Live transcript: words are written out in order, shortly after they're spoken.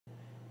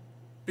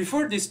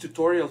Before this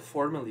tutorial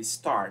formally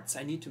starts,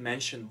 I need to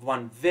mention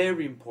one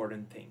very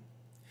important thing.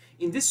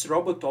 In this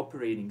robot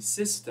operating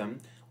system,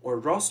 or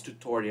ROS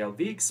tutorial,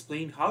 we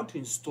explain how to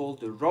install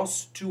the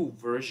ROS2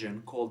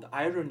 version called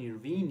Iron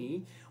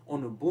Irwini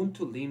on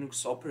Ubuntu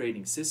Linux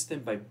operating system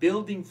by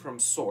building from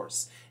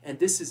source, and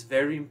this is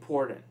very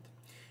important.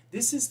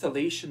 This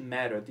installation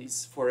method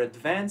is for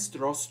advanced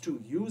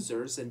ROS2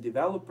 users and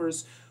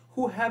developers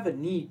who have a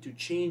need to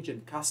change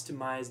and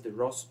customize the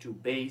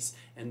ROS2 base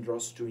and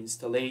ROS2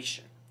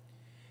 installation.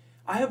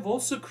 I have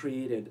also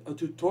created a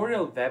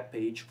tutorial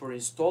webpage for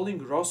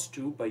installing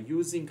ROS2 by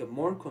using a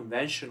more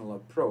conventional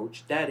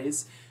approach, that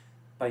is,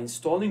 by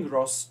installing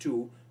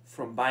ROS2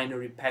 from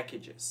binary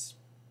packages.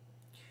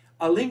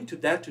 A link to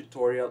that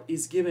tutorial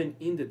is given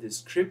in the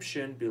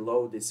description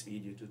below this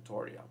video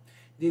tutorial.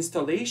 The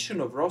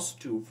installation of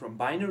ROS2 from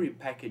binary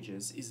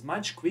packages is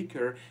much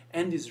quicker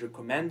and is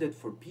recommended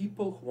for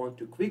people who want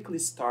to quickly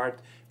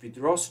start with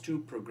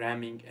ROS2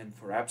 programming and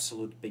for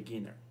absolute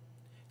beginner.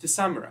 To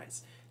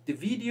summarize, the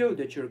video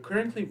that you're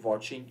currently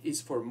watching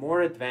is for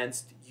more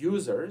advanced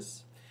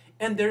users,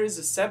 and there is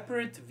a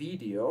separate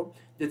video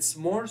that's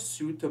more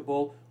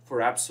suitable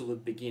for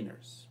absolute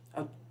beginners.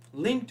 A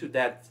link to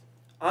that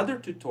other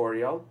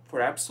tutorial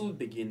for absolute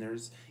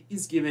beginners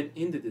is given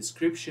in the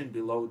description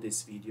below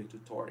this video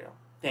tutorial.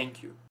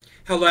 Thank you.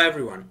 Hello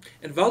everyone,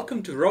 and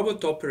welcome to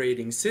Robot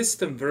Operating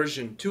System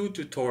version 2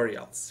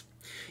 tutorials.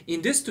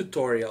 In this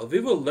tutorial,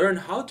 we will learn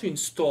how to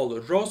install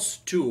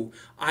ROS2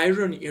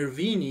 Iron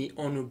Irwini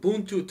on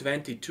Ubuntu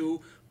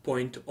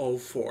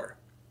 22.04.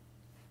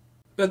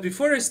 But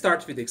before I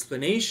start with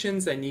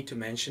explanations, I need to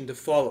mention the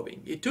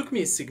following. It took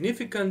me a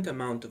significant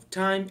amount of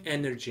time,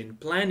 energy, and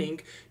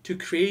planning to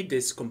create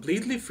this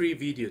completely free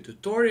video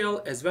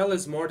tutorial, as well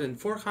as more than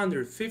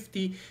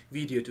 450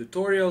 video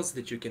tutorials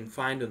that you can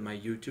find on my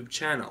YouTube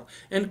channel.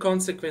 And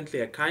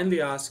consequently, I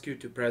kindly ask you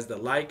to press the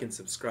like and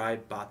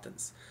subscribe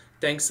buttons.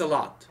 Thanks a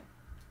lot.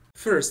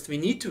 First, we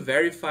need to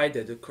verify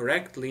that the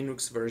correct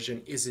Linux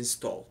version is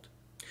installed.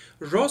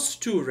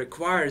 ROS2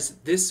 requires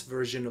this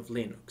version of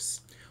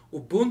Linux: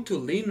 Ubuntu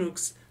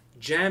Linux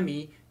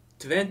Jammy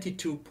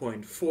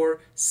 22.4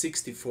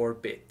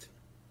 64-bit.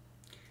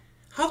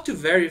 How to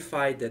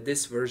verify that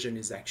this version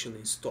is actually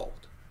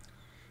installed?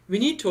 We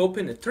need to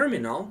open a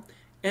terminal,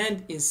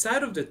 and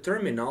inside of the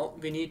terminal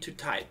we need to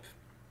type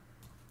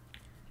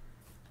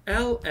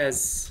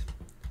lsb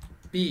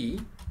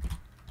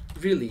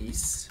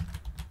release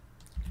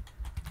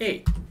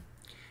A.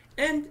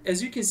 And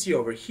as you can see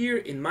over here,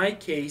 in my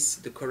case,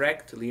 the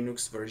correct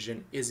Linux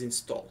version is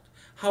installed.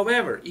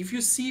 However, if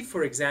you see,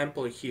 for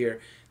example,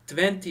 here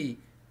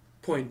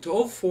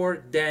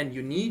 20.04, then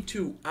you need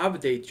to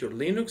update your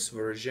Linux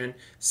version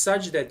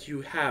such that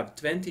you have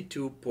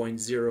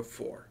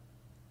 22.04.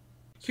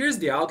 Here's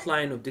the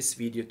outline of this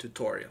video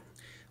tutorial.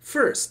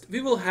 First,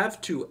 we will have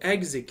to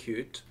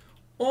execute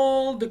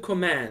all the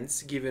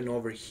commands given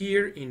over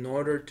here in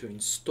order to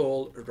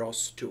install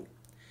ROS2.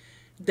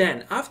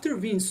 Then, after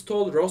we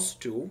install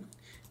ROS2,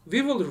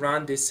 we will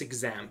run this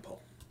example.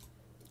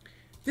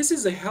 This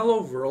is a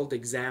hello world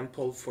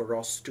example for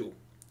ROS2.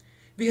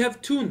 We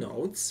have two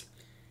nodes.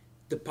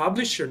 The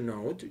publisher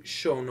node,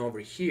 shown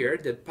over here,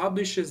 that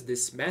publishes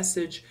this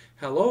message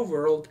hello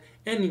world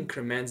and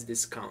increments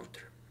this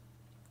counter.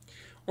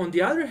 On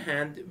the other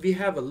hand, we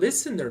have a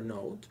listener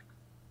node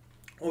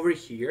over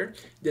here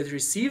that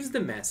receives the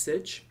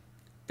message,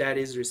 that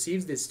is,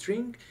 receives the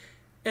string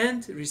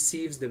and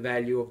receives the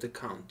value of the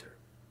counter.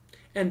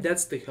 And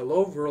that's the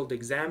hello world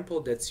example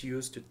that's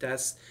used to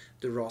test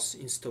the ROS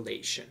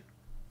installation.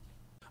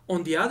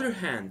 On the other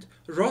hand,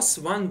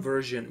 ROS1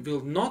 version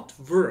will not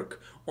work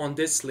on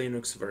this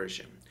Linux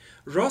version.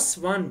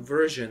 ROS1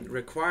 version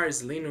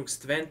requires Linux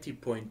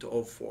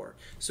 20.04,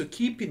 so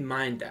keep in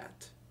mind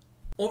that.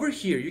 Over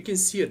here you can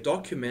see a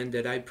document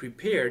that I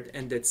prepared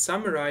and that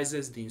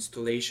summarizes the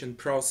installation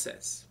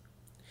process.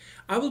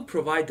 I will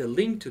provide a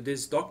link to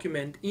this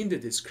document in the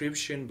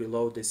description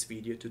below this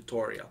video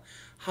tutorial.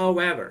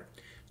 However,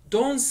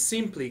 don't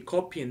simply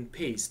copy and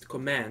paste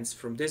commands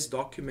from this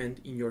document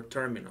in your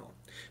terminal.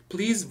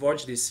 Please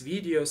watch this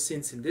video,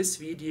 since in this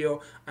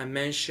video I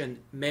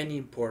mention many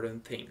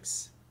important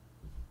things.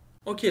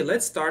 Okay,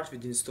 let's start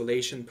with the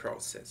installation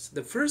process.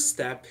 The first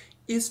step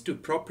is to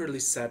properly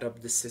set up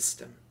the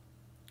system.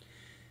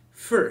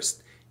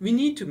 First, we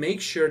need to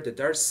make sure that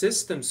our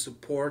system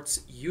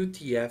supports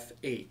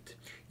UTF-8.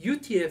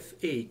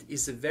 UTF-8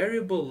 is a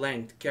variable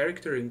length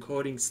character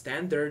encoding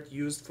standard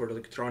used for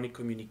electronic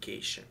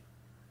communication.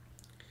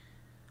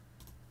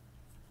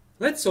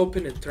 Let's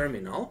open a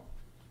terminal.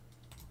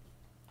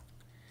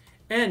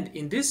 And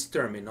in this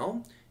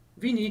terminal,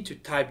 we need to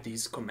type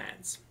these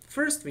commands.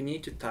 First, we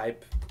need to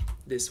type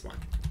this one.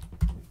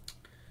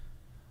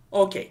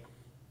 Okay.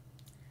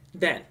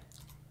 Then,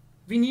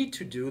 we need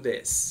to do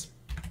this.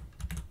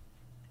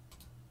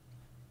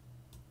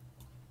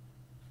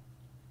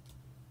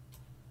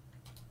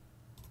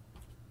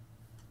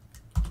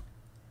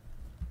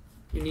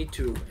 You need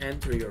to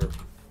enter your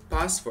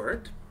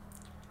password.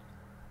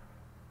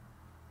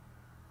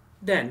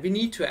 Then we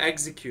need to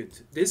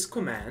execute this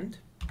command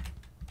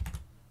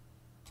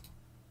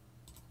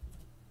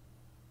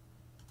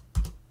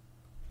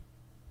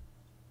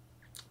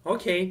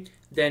Okay,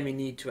 then we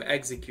need to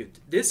execute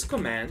this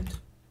command.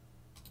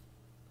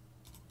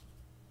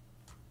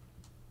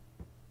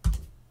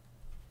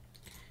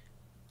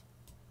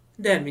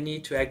 Then we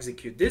need to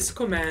execute this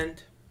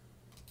command.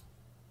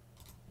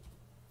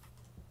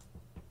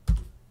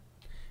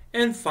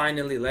 And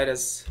finally, let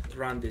us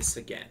run this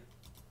again.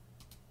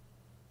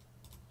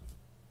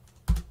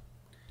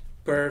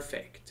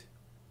 Perfect.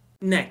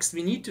 Next,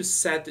 we need to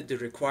set the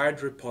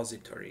required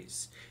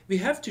repositories. We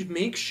have to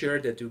make sure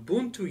that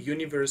Ubuntu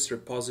Universe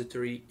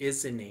repository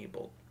is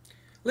enabled.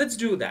 Let's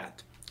do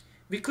that.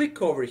 We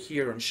click over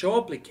here on Show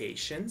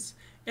Applications,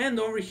 and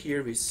over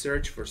here we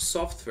search for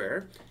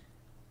Software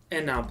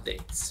and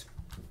Updates.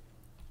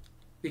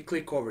 We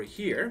click over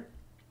here,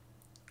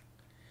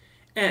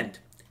 and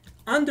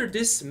under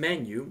this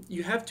menu,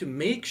 you have to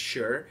make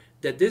sure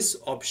that this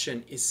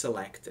option is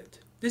selected.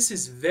 This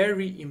is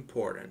very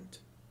important.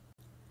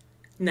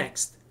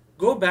 Next,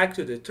 go back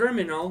to the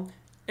terminal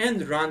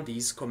and run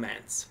these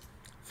commands.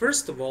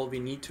 First of all, we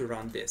need to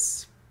run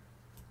this.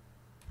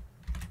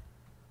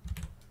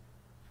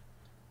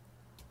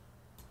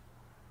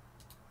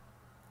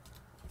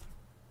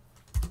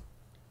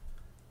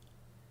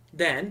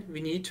 Then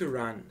we need to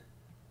run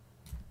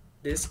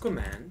this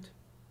command.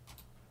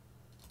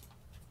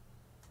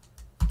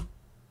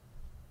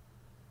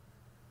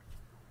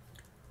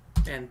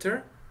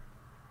 Enter.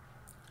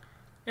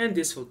 And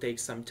this will take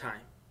some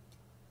time.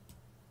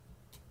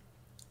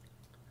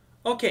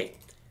 Okay,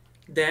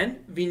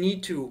 then we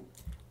need to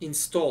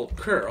install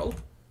curl.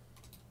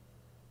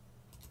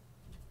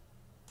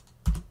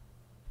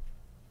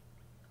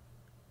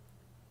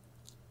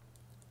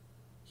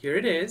 Here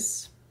it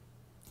is.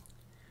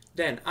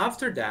 Then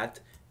after that,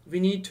 we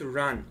need to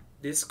run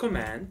this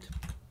command.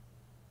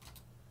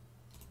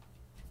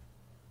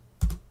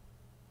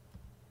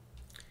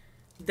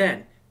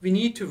 Then we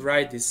need to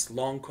write this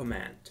long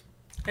command.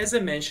 As I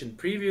mentioned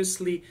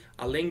previously,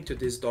 a link to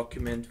this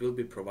document will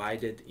be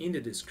provided in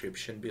the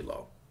description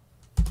below.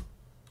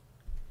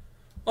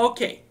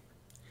 Okay,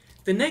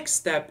 the next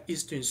step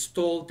is to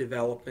install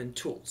development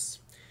tools.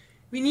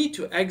 We need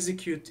to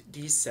execute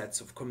these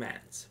sets of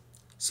commands.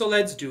 So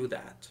let's do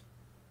that.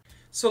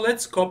 So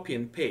let's copy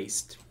and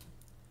paste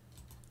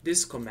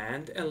this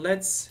command and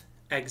let's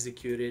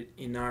execute it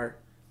in our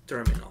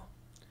terminal.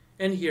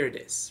 And here it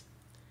is.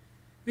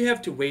 We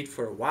have to wait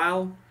for a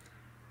while,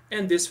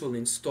 and this will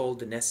install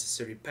the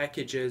necessary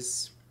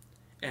packages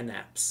and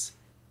apps.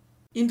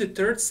 In the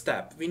third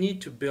step, we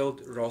need to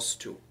build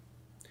ROS2.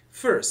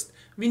 First,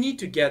 we need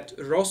to get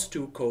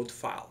ROS2 code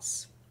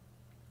files.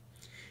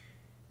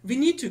 We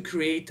need to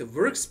create a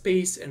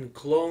workspace and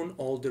clone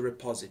all the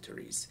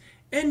repositories.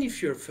 And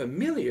if you're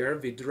familiar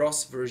with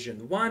ROS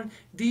version 1,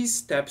 these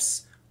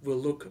steps will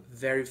look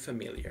very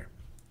familiar.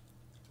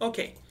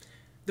 Okay,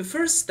 the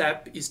first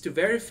step is to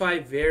verify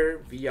where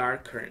we are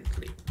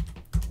currently.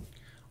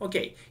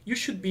 Okay, you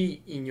should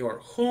be in your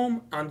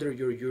home under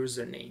your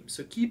username,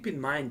 so keep in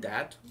mind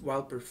that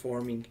while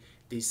performing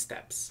these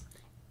steps.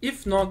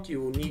 If not,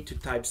 you will need to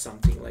type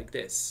something like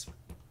this.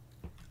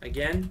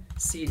 Again,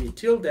 cd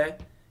tilde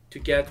to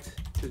get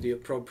to the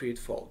appropriate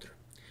folder.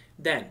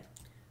 Then,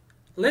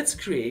 let's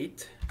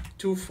create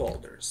two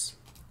folders.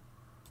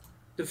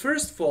 The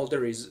first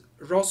folder is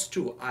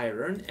ROS2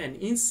 Iron, and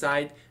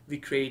inside we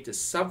create a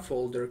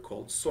subfolder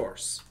called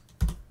Source.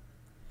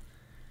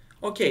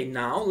 Okay,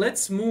 now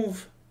let's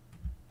move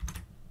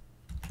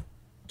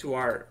to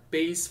our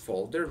base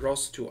folder,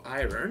 ROS2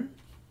 Iron,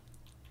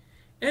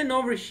 and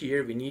over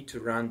here we need to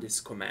run this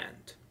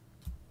command.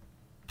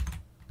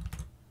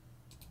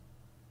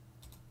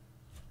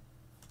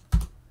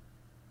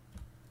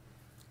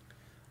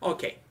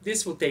 Okay,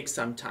 this will take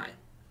some time.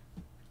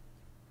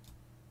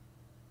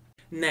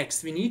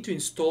 Next, we need to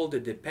install the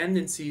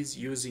dependencies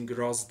using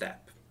ROSDEP.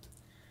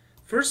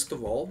 First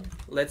of all,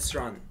 let's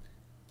run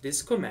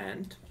this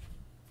command.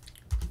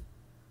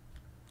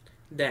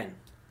 Then,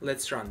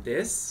 let's run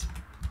this.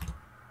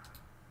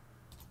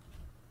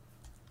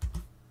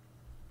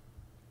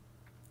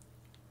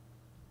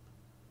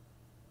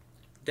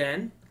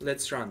 Then,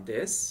 let's run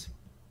this.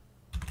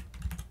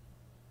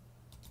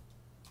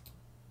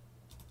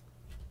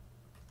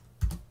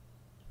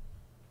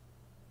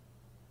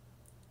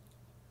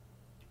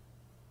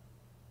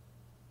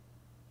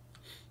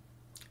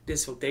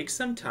 This will take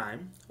some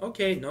time.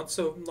 Okay, not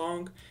so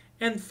long.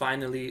 And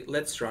finally,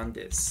 let's run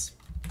this.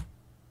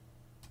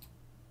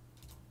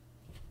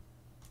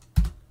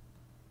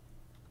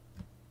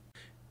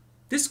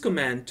 This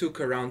command took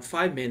around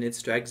 5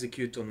 minutes to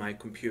execute on my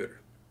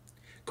computer.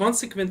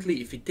 Consequently,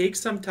 if it takes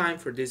some time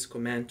for this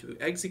command to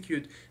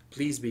execute,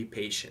 please be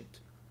patient.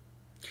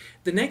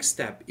 The next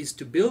step is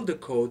to build the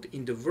code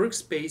in the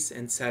workspace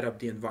and set up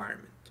the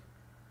environment.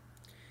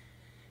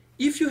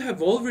 If you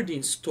have already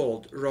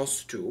installed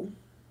ROS2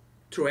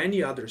 through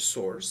any other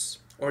source,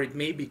 or it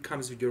maybe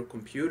comes with your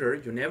computer,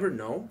 you never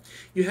know,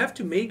 you have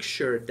to make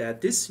sure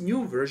that this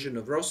new version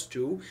of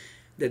ROS2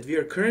 that we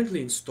are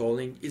currently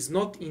installing is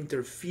not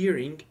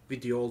interfering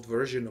with the old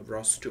version of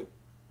ROS2.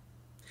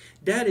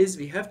 That is,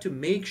 we have to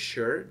make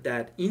sure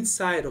that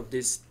inside of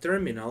this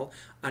terminal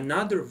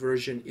another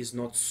version is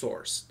not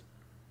sourced.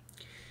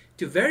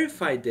 To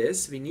verify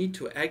this, we need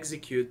to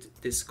execute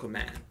this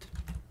command.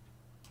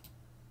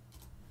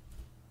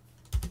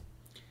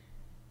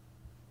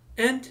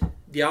 And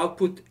the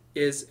output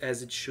is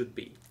as it should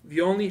be.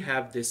 We only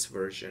have this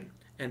version,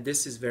 and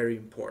this is very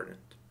important.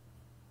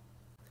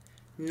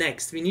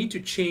 Next, we need to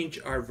change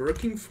our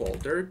working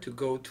folder to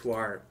go to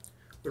our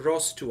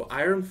ROS2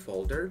 Iron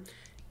folder,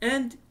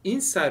 and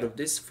inside of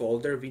this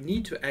folder we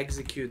need to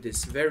execute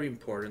this very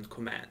important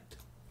command.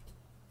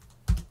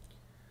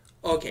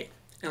 Okay,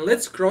 and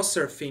let's cross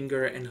our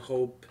finger and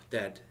hope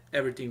that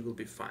everything will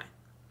be fine.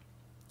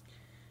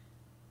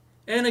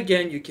 And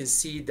again, you can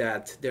see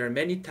that there are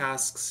many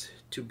tasks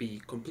to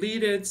be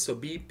completed, so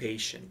be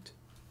patient.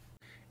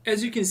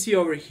 As you can see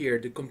over here,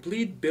 the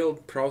complete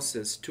build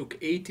process took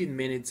 18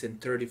 minutes and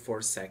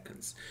 34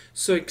 seconds.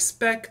 So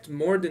expect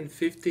more than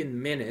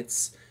 15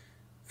 minutes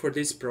for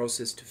this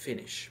process to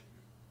finish.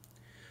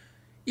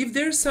 If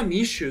there are some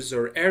issues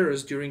or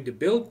errors during the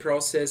build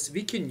process,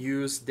 we can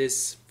use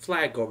this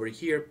flag over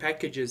here,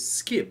 packages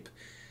skip,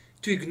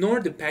 to ignore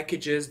the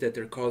packages that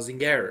are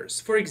causing errors.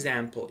 For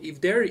example,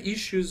 if there are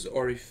issues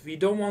or if we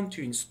don't want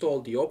to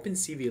install the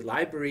OpenCV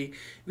library,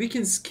 we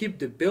can skip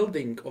the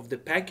building of the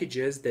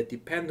packages that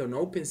depend on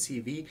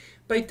OpenCV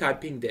by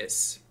typing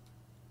this.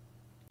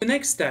 The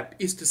next step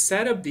is to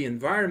set up the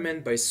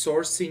environment by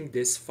sourcing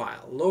this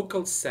file,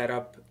 local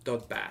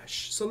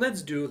setup.bash. So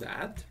let's do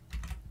that.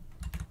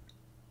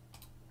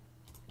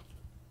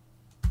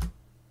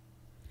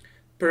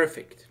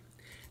 Perfect.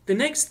 The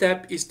next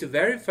step is to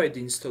verify the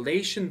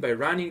installation by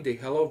running the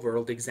Hello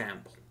World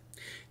example.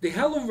 The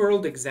Hello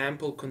World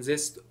example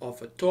consists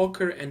of a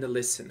talker and a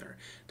listener.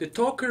 The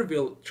talker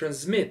will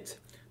transmit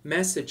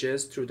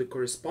messages through the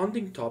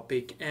corresponding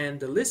topic, and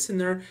the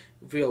listener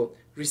will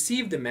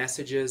receive the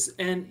messages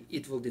and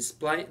it will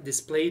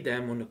display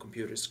them on the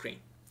computer screen.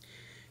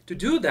 To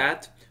do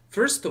that,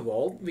 first of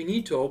all, we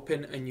need to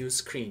open a new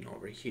screen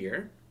over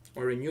here,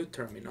 or a new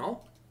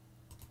terminal.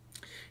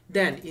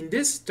 Then in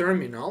this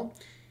terminal,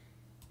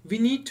 we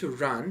need to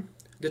run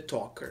the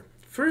talker.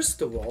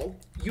 First of all,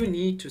 you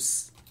need to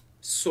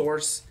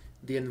source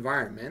the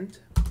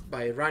environment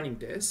by running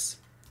this,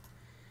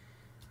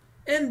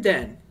 and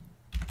then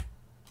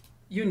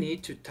you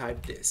need to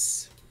type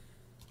this.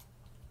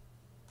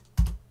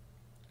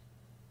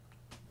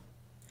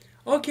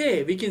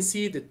 Okay, we can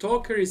see the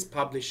talker is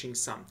publishing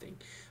something.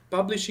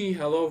 Publishing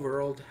hello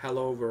world,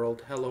 hello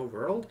world, hello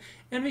world,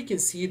 and we can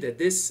see that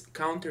this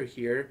counter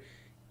here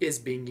is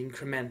being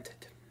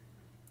incremented.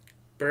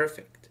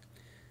 Perfect.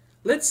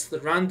 Let's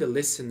run the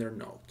listener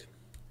node.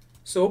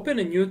 So open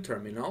a new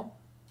terminal,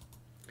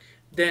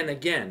 then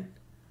again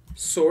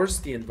source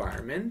the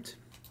environment,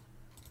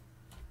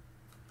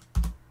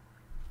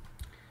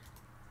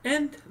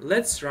 and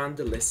let's run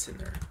the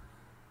listener.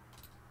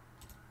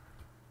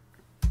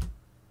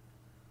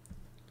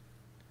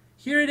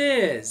 Here it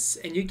is,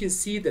 and you can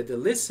see that the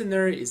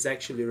listener is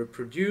actually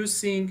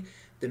reproducing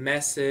the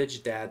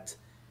message that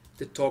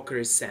the talker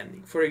is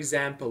sending. For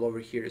example, over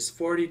here is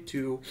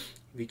 42,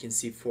 we can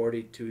see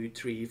 42,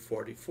 3,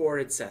 44,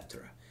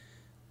 etc.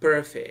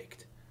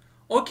 Perfect.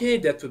 Okay,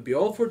 that would be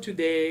all for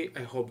today.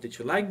 I hope that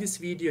you like this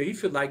video.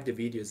 If you like the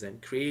videos I'm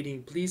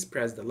creating, please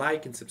press the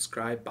like and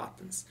subscribe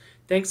buttons.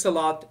 Thanks a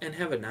lot and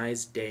have a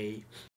nice day.